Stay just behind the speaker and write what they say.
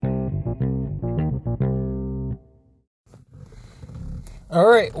All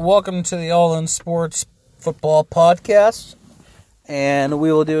right, welcome to the All In Sports Football Podcast, and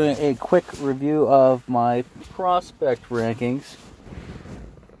we will do a quick review of my prospect rankings.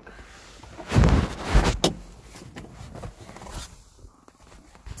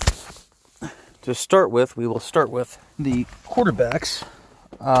 To start with, we will start with the quarterbacks.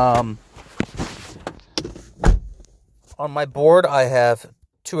 On my board, I have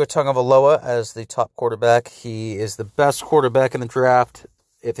Tua Tagovailoa as the top quarterback. He is the best quarterback in the draft.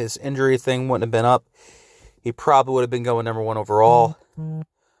 If his injury thing wouldn't have been up, he probably would have been going number one overall.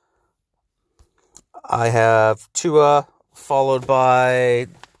 I have Tua, followed by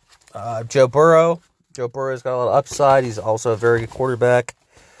Joe Burrow. Joe Burrow's got a lot of upside. He's also a very good quarterback.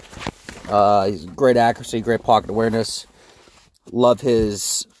 He's great accuracy, great pocket awareness. Love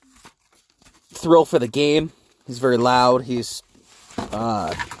his thrill for the game. He's very loud. He's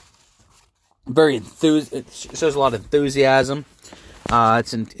very enthused. It shows a lot of enthusiasm.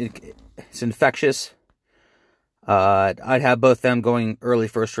 It's infectious. I'd have both them going early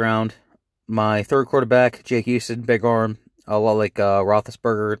first round. My third quarterback, Jake Houston, big arm, a lot like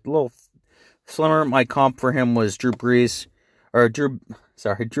Roethlisberger, a little slimmer. My comp for him was Drew Bledsoe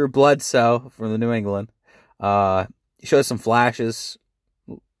from the New England. He shows some flashes,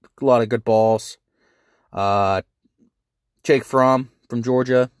 a lot of good balls. Jake Fromm from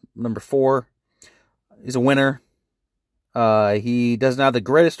Georgia, number 4. He's a winner. He doesn't have the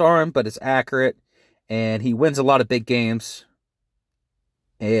greatest arm, but it's accurate, and he wins a lot of big games.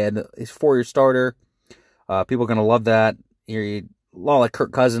 And he's a 4-year starter. People are going to love that. A lot like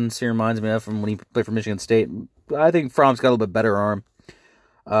Kirk Cousins, he reminds me of from when he played for Michigan State. I think Fromm's got a little bit better arm.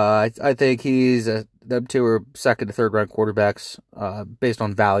 I think he's them two are second to third round quarterbacks based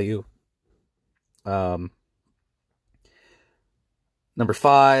on value. Number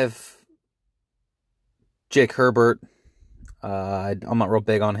 5, Jake Herbert. I'm not real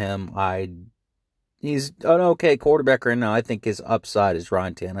big on him. He's an okay quarterback right now. I think his upside is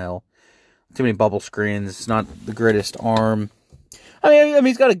Ryan Tannehill. Too many bubble screens. It's not the greatest arm. I mean,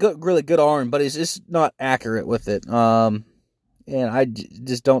 he's got a really good arm, but he's just not accurate with it. And I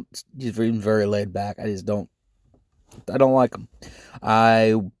just don't. He's very laid back. I don't like him.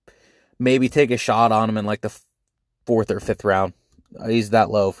 I maybe take a shot on him in like the 4th or 5th round. He's that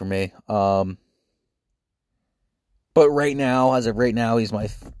low for me. But as of right now, he's my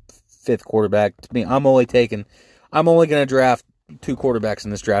 5th quarterback. To me, I'm only going to draft 2 quarterbacks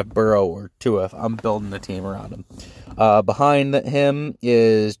in this draft, Burrow or Tua. I'm building the team around him. Behind him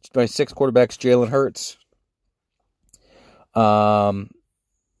is my 6th quarterbacks, Jalen Hurts.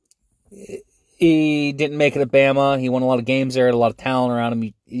 He didn't make it at Bama. He won a lot of games there, had a lot of talent around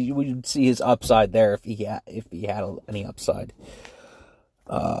him. You would see his upside there if he had any upside.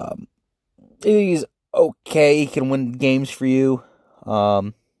 He's okay. He can win games for you.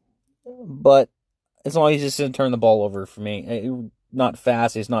 But as long as he just didn't turn the ball over for me. Not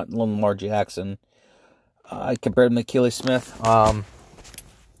fast. He's not Lamar Jackson. I compared him to Keely Smith. I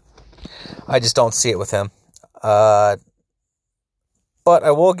just don't see it with him. But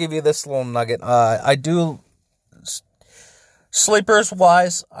I will give you this little nugget. I do,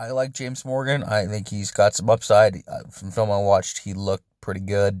 sleepers-wise, I like James Morgan. I think he's got some upside. From film I watched, he looked pretty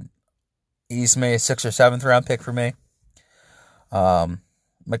good. He's made a 6th or 7th round pick for me.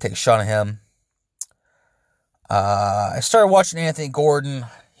 Might take a shot at him. I started watching Anthony Gordon.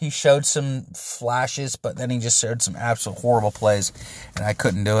 He showed some flashes, but then he just showed some absolute horrible plays, and I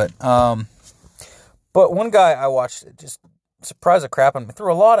couldn't do it. But one guy I watched just surprised the crap out of me.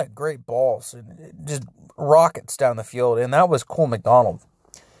 Threw a lot of great balls, and just rockets down the field, and that was Cole McDonald.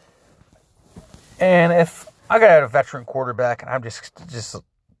 And if I got a veteran quarterback, and I'm just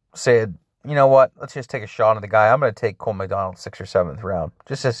said, you know what, let's just take a shot at the guy. I'm going to take Cole McDonald 6th or 7th round,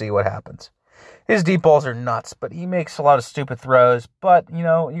 just to see what happens. His deep balls are nuts, but he makes a lot of stupid throws. But,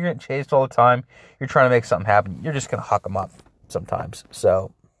 you're getting chased all the time. You're trying to make something happen. You're just going to huck him up sometimes.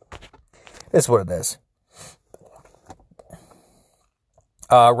 So, this is what it is.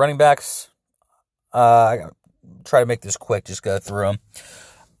 Running backs, I gotta try to make this quick, just go through them.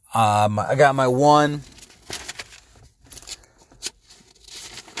 I got my 1.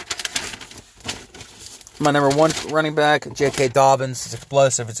 My number 1 running back, J.K. Dobbins. He's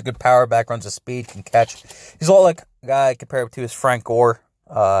explosive. It's a good power back, runs the speed, can catch. He's a lot like a guy I compare him to is Frank Gore.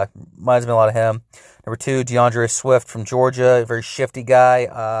 Reminds me a lot of him. Number 2, DeAndre Swift from Georgia. A very shifty guy.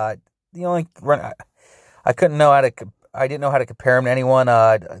 The only run I didn't know how to compare him to anyone.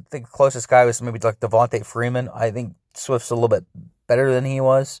 I think the closest guy was maybe like Devontae Freeman. I think Swift's a little bit better than he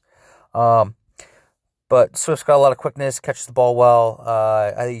was. But Swift's got a lot of quickness, catches the ball well.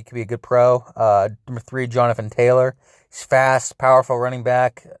 I think he could be a good pro. Number 3, Jonathan Taylor. He's fast, powerful running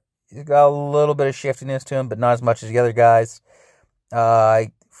back. He's got a little bit of shiftiness to him, but not as much as the other guys.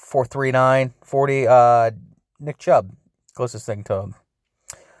 4.39, 40. Nick Chubb, closest thing to him.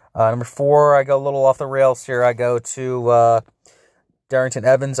 Number 4, I go a little off the rails here. I go to Darrington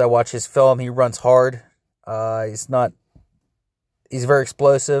Evans. I watch his film. He runs hard. He's very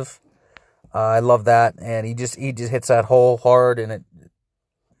explosive. I love that, and he just hits that hole hard, and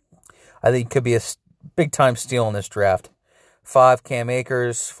I think could be a big time steal in this draft. 5, Cam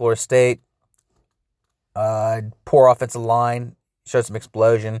Akers, Florida State. Poor offensive line, showed some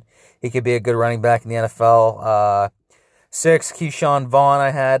explosion. He could be a good running back in the NFL. 6, Keyshawn Vaughn. I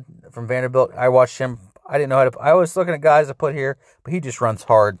had from Vanderbilt. I watched him. I didn't know how to. I was looking at guys to put here, but he just runs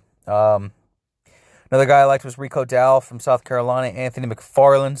hard. Another guy I liked was Rico Dowell from South Carolina. Anthony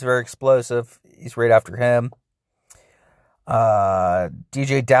McFarland's very explosive. He's right after him.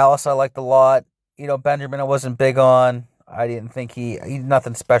 DJ Dallas I liked a lot. Benjamin I wasn't big on. I didn't think he's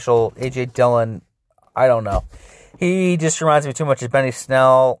nothing special. AJ Dillon, I don't know. He just reminds me too much of Benny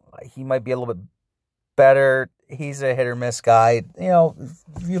Snell. He might be a little bit better. He's a hit or miss guy.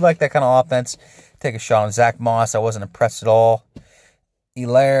 If you like that kind of offense, take a shot on Zach Moss. I wasn't impressed at all.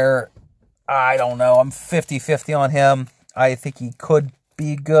 Hilaire, I don't know. I'm 50-50 on him. I think he could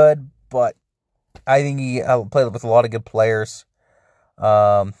be good, but I think he played with a lot of good players.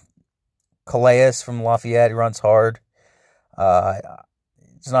 Calais from Lafayette, he runs hard.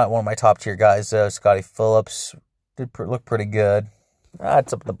 It's not one of my top tier guys, though. Scotty Phillips did look pretty good.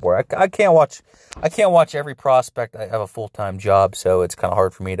 It's up the board. I can't watch every prospect. I have a full-time job, so it's kind of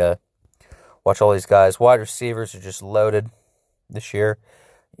hard for me to watch all these guys. Wide receivers are just loaded this year.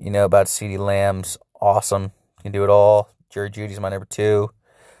 About CeeDee Lamb's awesome. Can do it all. Jerry Jeudy's my number 2.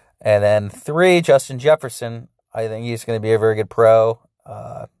 And then 3, Justin Jefferson. I think he's going to be a very good pro.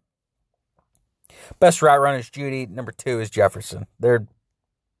 Best route runner is Jeudy. Number 2 is Jefferson. They're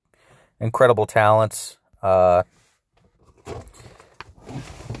incredible talents. I'm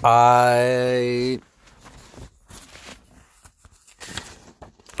gonna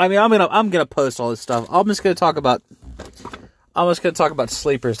post all this stuff. I'm just gonna talk about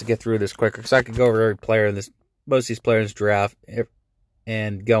sleepers to get through this quicker, because I could go over every player in most of these players' draft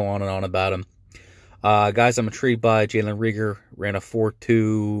and go on and on about them. Guys I'm intrigued by: Jalen Reagor ran a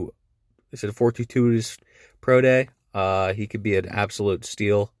 4.2. Is it a 4.22 his pro day? He could be an absolute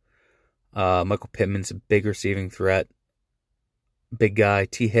steal. Michael Pittman's a big receiving threat. Big guy.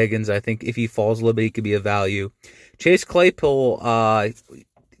 T. Higgins, I think if he falls a little bit, he could be a value. Chase Claypool,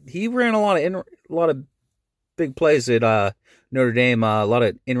 he ran a lot of big plays at Notre Dame. A lot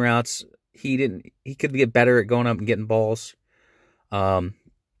of in routes. He could get better at going up and getting balls.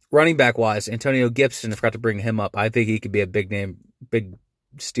 Running back wise, Antonio Gibson, I forgot to bring him up. I think he could be a big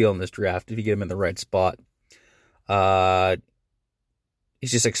steal in this draft if you get him in the right spot.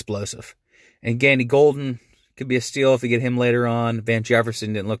 He's just explosive. And Gandy Golden could be a steal if you get him later on. Van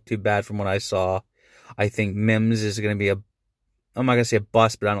Jefferson didn't look too bad from what I saw. I think Mims is going to be I'm not going to say a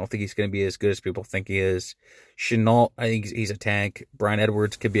bust, but I don't think he's going to be as good as people think he is. Chenault, I think he's a tank. Brian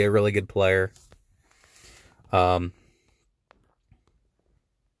Edwards could be a really good player. Tight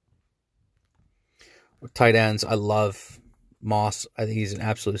ends, I love Moss. I think he's an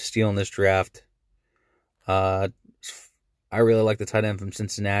absolute steal in this draft. I really like the tight end from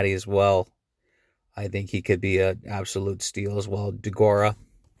Cincinnati as well. I think he could be an absolute steal as well. DeGora,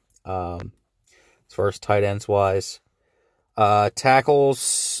 as far as tight ends wise.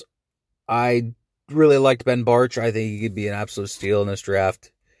 Tackles, I really liked Ben Barch. I think he could be an absolute steal in this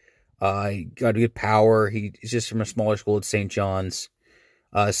draft. He got good power. He's just from a smaller school at St. John's.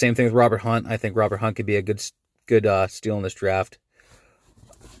 Same thing with Robert Hunt. I think Robert Hunt could be a good steal in this draft.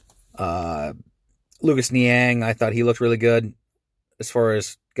 Lucas Niang, I thought he looked really good. As far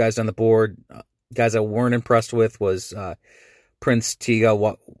as guys on the board, guys I weren't impressed with was Prince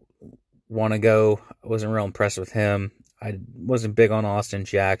Tega Wanago. I wasn't real impressed with him. I wasn't big on Austin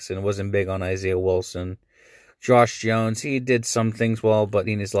Jackson. Wasn't big on Isaiah Wilson. Josh Jones, he did some things well, but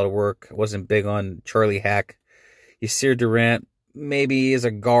he needs a lot of work. Wasn't big on Charlie Heck. Yasir Durant, maybe as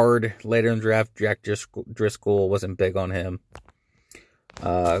a guard later in the draft. Jack Driscoll, wasn't big on him.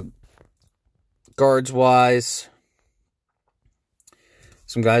 Guards-wise,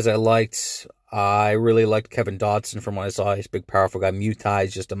 some guys I liked. I really liked Kevin Dodson from what I saw. He's a big, powerful guy. Mutai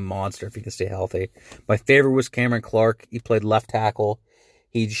is just a monster if he can stay healthy. My favorite was Cameron Clark. He played left tackle.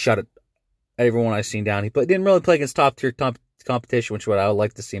 He shut it everyone I've seen down. He didn't really play against top-tier competition, which is what I would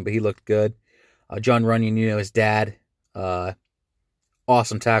like to see, but he looked good. John Runyon, his dad.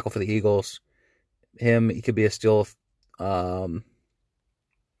 Awesome tackle for the Eagles. him. He could be a steal. Um,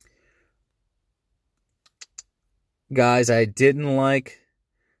 Guys I didn't like.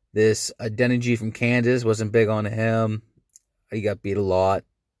 This Adeniji from Kansas, wasn't big on him. He got beat a lot.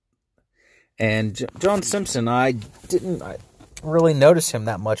 And John Simpson, I didn't really notice him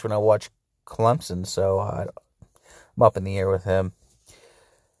that much when I watched Clemson, so I'm up in the air with him.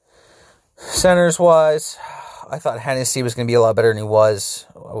 Centers-wise, I thought Hennessy was going to be a lot better than he was.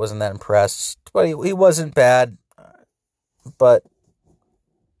 I wasn't that impressed. But he wasn't bad. But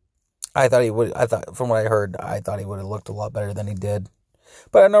I thought, from what I heard, I thought he would have looked a lot better than he did.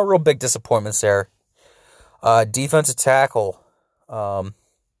 But no real big disappointments there. Defensive tackle.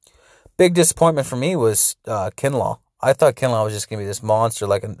 Big disappointment for me was Kinlaw. I thought Kinlaw was just going to be this monster,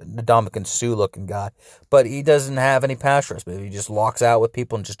 like an Ndamukong Suh looking guy. But he doesn't have any pass rush. He just locks out with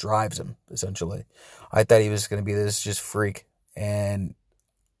people and just drives them, essentially. I thought he was going to be this just freak. And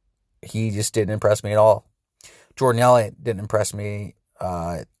he just didn't impress me at all. Jordan Elliott didn't impress me.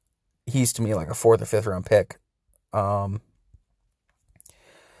 He's, to me, like a 4th or 5th round pick.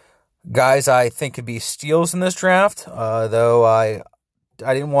 Guys I think could be steals in this draft, though I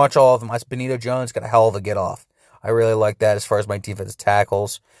didn't watch all of them. Benito Jones got a hell of a get-off. I really like that as far as my defensive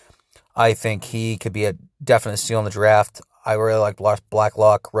tackles. I think he could be a definite steal in the draft. I really like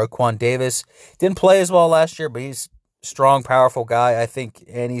Blacklock. Roquan Davis didn't play as well last year, but he's a strong, powerful guy, I think,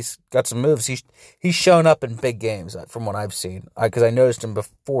 and he's got some moves. He's shown up in big games from what I've seen, because I noticed him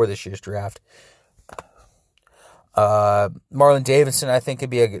before this year's draft. Marlon Davidson, I think, could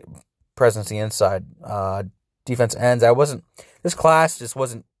be a good presence on the inside. Defense ends. This class just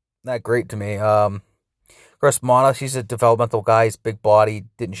wasn't that great to me. Chris Monos, he's a developmental guy. He's big body.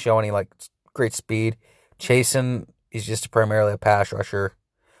 Didn't show any great speed. Chasen, he's just primarily a pass rusher.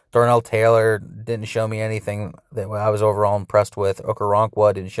 Darnell Taylor didn't show me anything that I was overall impressed with.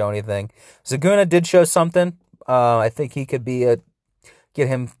 Okoronkwo didn't show anything. Zaguna did show something. I think he could be get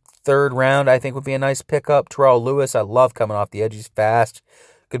him 3rd round. I think would be a nice pickup. Terrell Lewis, I love coming off the edge. He's fast,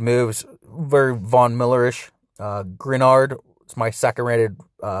 good moves, very Von Millerish. Grenard is my 2nd-rated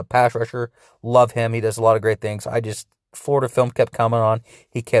pass rusher. Love him. He does a lot of great things. Florida film kept coming on.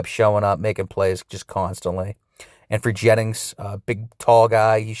 He kept showing up, making plays just constantly. And for Jennings, big, tall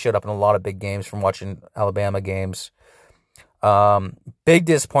guy. He showed up in a lot of big games from watching Alabama games. Big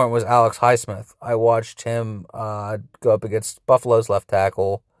disappointment was Alex Highsmith. I watched him go up against Buffalo's left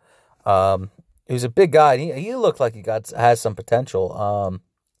tackle. He was a big guy. He looked like he has some potential.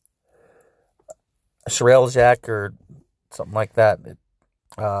 Sherelle Jack or something like that.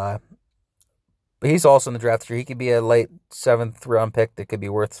 But he's also in the draft here. He could be a late 7th round pick that could be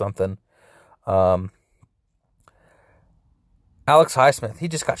worth something. Alex Highsmith, he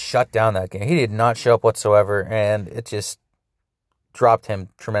just got shut down that game. He did not show up whatsoever, and it just dropped him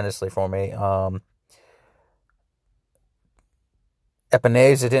tremendously for me.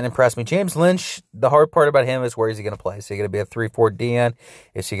 Epineza didn't impress me. James Lynch, the hard part about him is where is he going to play? Is he going to be a 3-4 D end?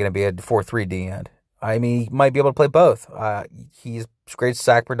 Is he going to be a 4-3 D end? I mean, he might be able to play both. He's great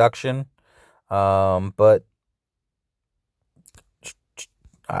sack production, but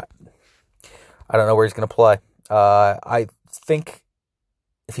I don't know where he's going to play. I think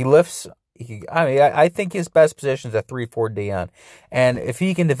if he lifts, I think his best position is a 3-4 D end. And if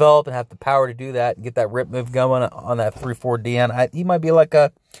he can develop and have the power to do that and get that rip move going on that 3-4 D end, he might be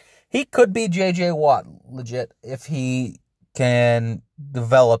he could be J.J. Watt legit if he can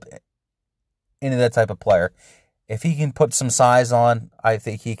develop into that type of player. If he can put some size on, I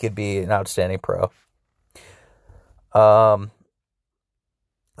think he could be an outstanding pro. Let's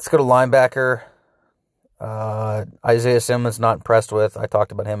go to linebacker. Isaiah Simmons, not impressed with. I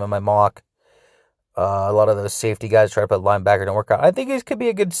talked about him in my mock. A lot of those safety guys try to put linebacker, don't work out. I think he could be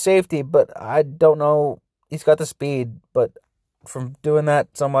a good safety, but I don't know. He's got the speed, but from doing that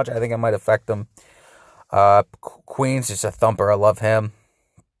so much, I think it might affect him. Queen's just a thumper. I love him.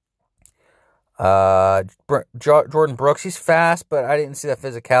 Jordan Brooks, he's fast, but I didn't see that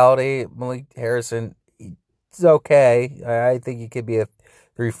physicality. Malik Harrison, he's okay. I think he could be a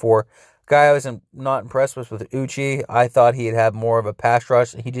 3-4. Guy I was not impressed with Uche. I thought he'd have more of a pass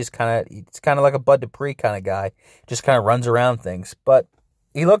rush. He's kind of like a Bud Dupree kind of guy. Just kind of runs around things. But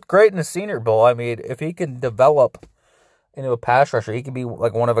he looked great in the Senior Bowl. I mean, if he can develop into a pass rusher, he could be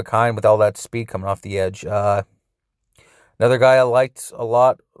like one of a kind with all that speed coming off the edge. Another guy I liked a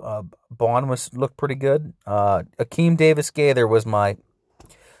lot, Bond looked pretty good. Akeem Davis-Gaither was my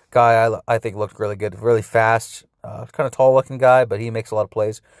guy I think looked really good, really fast, kind of tall-looking guy, but he makes a lot of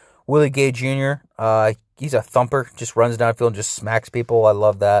plays. Willie Gay Jr., he's a thumper, just runs downfield and just smacks people. I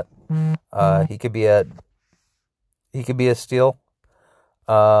love that. He could be a steal.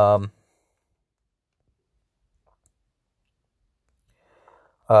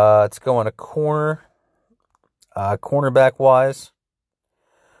 Let's go on a corner. Cornerback wise,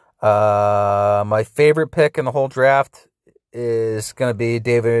 my favorite pick in the whole draft is going to be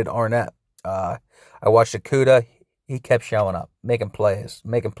David Arnett. I watched Akuda. He kept showing up, making plays.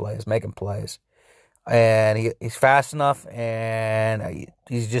 And he's fast enough, and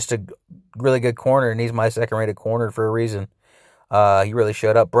he's just a really good corner, and he's my second-rated corner for a reason. He really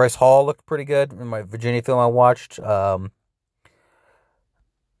showed up. Bryce Hall looked pretty good in my Virginia film I watched.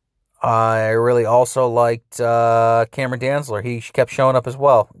 I really also liked Cameron Dantzler. He kept showing up as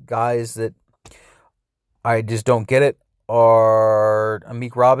well. Guys that I just don't get it are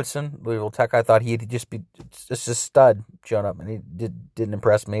Amik Robinson, Louisville Tech. I thought he'd just be just a stud showing up, and he didn't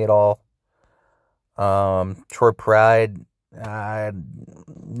impress me at all. Troy Pride,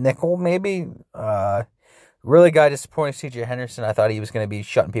 nickel maybe. Really got disappointing. C.J. Henderson. I thought he was going to be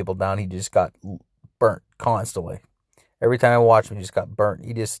shutting people down. He just got burnt constantly. Every time I watched him, he just got burnt.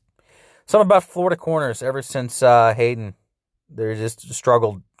 Something about Florida corners ever since Hayden, they just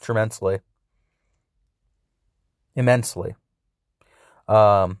struggled immensely.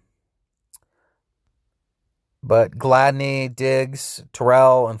 But Gladney, Diggs,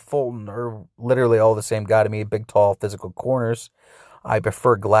 Terrell, and Fulton are literally all the same guy to me. Big, tall, physical corners. I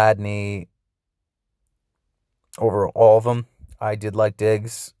prefer Gladney over all of them. I did like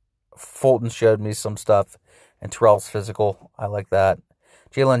Diggs. Fulton showed me some stuff, and Terrell's physical. I like that.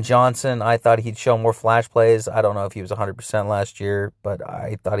 Jalen Johnson, I thought he'd show more flash plays. I don't know if he was 100% last year, but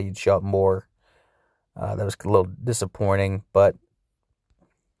I thought he'd show up more. That was a little disappointing, but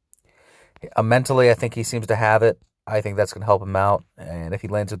mentally, I think he seems to have it. I think that's going to help him out, and if he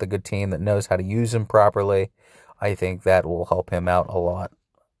lands with a good team that knows how to use him properly, I think that will help him out a lot.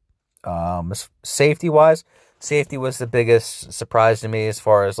 Safety-wise, safety was the biggest surprise to me as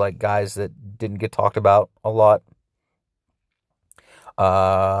far as like guys that didn't get talked about a lot.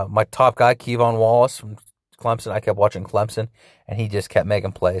 My top guy, Kevon Wallace from Clemson. I kept watching Clemson, and he just kept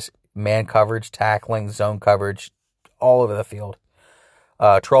making plays. Man coverage, tackling, zone coverage, all over the field.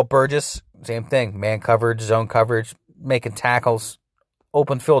 Terrell Burgess, same thing. Man coverage, zone coverage, making tackles,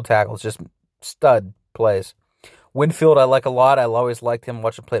 open field tackles, just stud plays. Winfield, I like a lot. I always liked him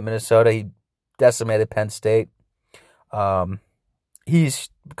watching play at Minnesota. He decimated Penn State. He's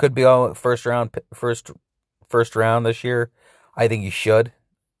could be on first round this year. I think he should,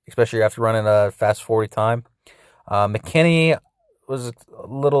 especially after running a fast 40 time. McKinney was a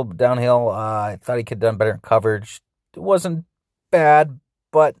little downhill. I thought he could have done better in coverage. It wasn't bad,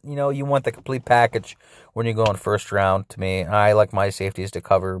 but you want the complete package when you go in first round. To me, I like my safeties to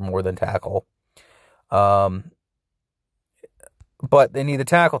cover more than tackle. But they need the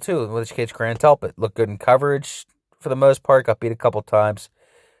tackle too. In which case, Grant Delpit looked good in coverage for the most part. Got beat a couple times.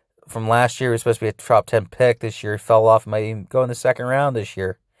 From last year, he was supposed to be a top 10 pick. This year, he fell off. Might even go in the second round this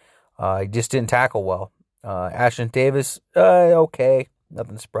year. He just didn't tackle well. Ashton Davis, okay.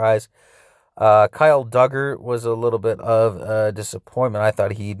 Nothing to surprise. Kyle Duggar was a little bit of a disappointment. I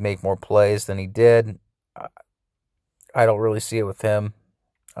thought he'd make more plays than he did. I don't really see it with him.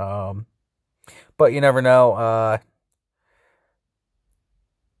 But you never know.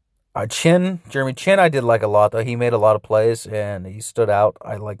 Jeremy Chin, I did like a lot, though. He made a lot of plays, and he stood out.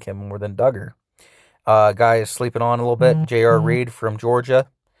 I like him more than Duggar. Guy is sleeping on a little bit. J.R. Reed from Georgia.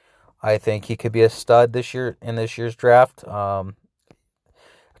 I think he could be a stud this year in this year's draft.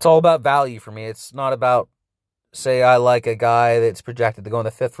 It's all about value for me. It's not about, say, I like a guy that's projected to go in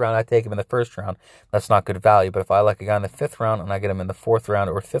the 5th round. I take him in the 1st round. That's not good value. But if I like a guy in the 5th round and I get him in the 4th round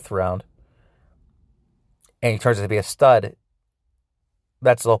or 5th round, and he turns out to be a stud,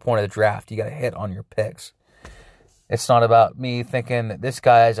 that's the whole point of the draft. You got to hit on your picks. It's not about me thinking that this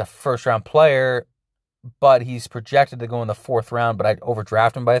guy is a first-round player, but he's projected to go in the 4th round, but I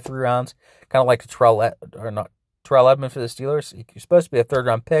overdraft him by 3 rounds. Kind of like Terrell Edmonds for the Steelers. He's supposed to be a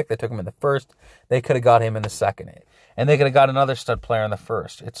 3rd-round pick. They took him in the 1st. They could have got him in the 2nd. And they could have got another stud player in the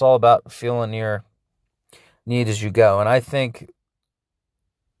 1st. It's all about feeling your need as you go. And I think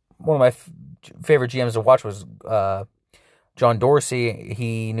one of my favorite GMs to watch was John Dorsey.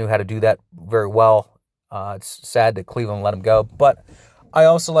 He knew how to do that very well. It's sad that Cleveland let him go, but I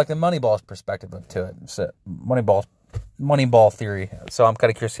also like the Moneyball perspective to it. So Moneyball theory. So I'm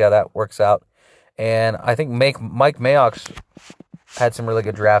kind of curious to see how that works out. And I think Mike Mayock's had some really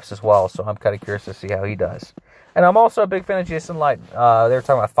good drafts as well. So I'm kind of curious to see how he does. And I'm also a big fan of Jason Light. They were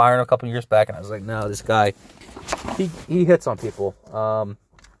talking about firing him a couple years back, and I was like, no, this guy, he hits on people.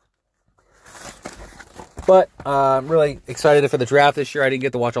 But I'm really excited for the draft this year. I didn't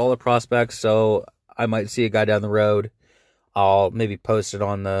get to watch all the prospects, so I might see a guy down the road. I'll maybe post it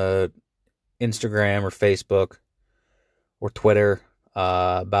on the Instagram or Facebook or Twitter.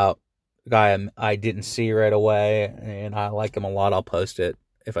 about a guy I didn't see right away, and I like him a lot. I'll post it.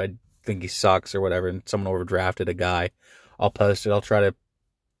 If I think he sucks or whatever, and someone overdrafted a guy, I'll post it. I'll try to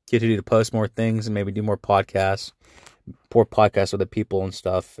continue to post more things and maybe do more podcasts with the people and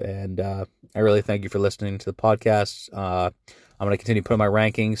stuff. And I really thank you for listening to the podcast. I'm going to continue putting my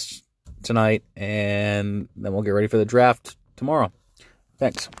rankings tonight, and then we'll get ready for the draft tomorrow.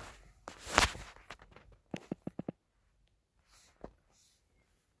 Thanks.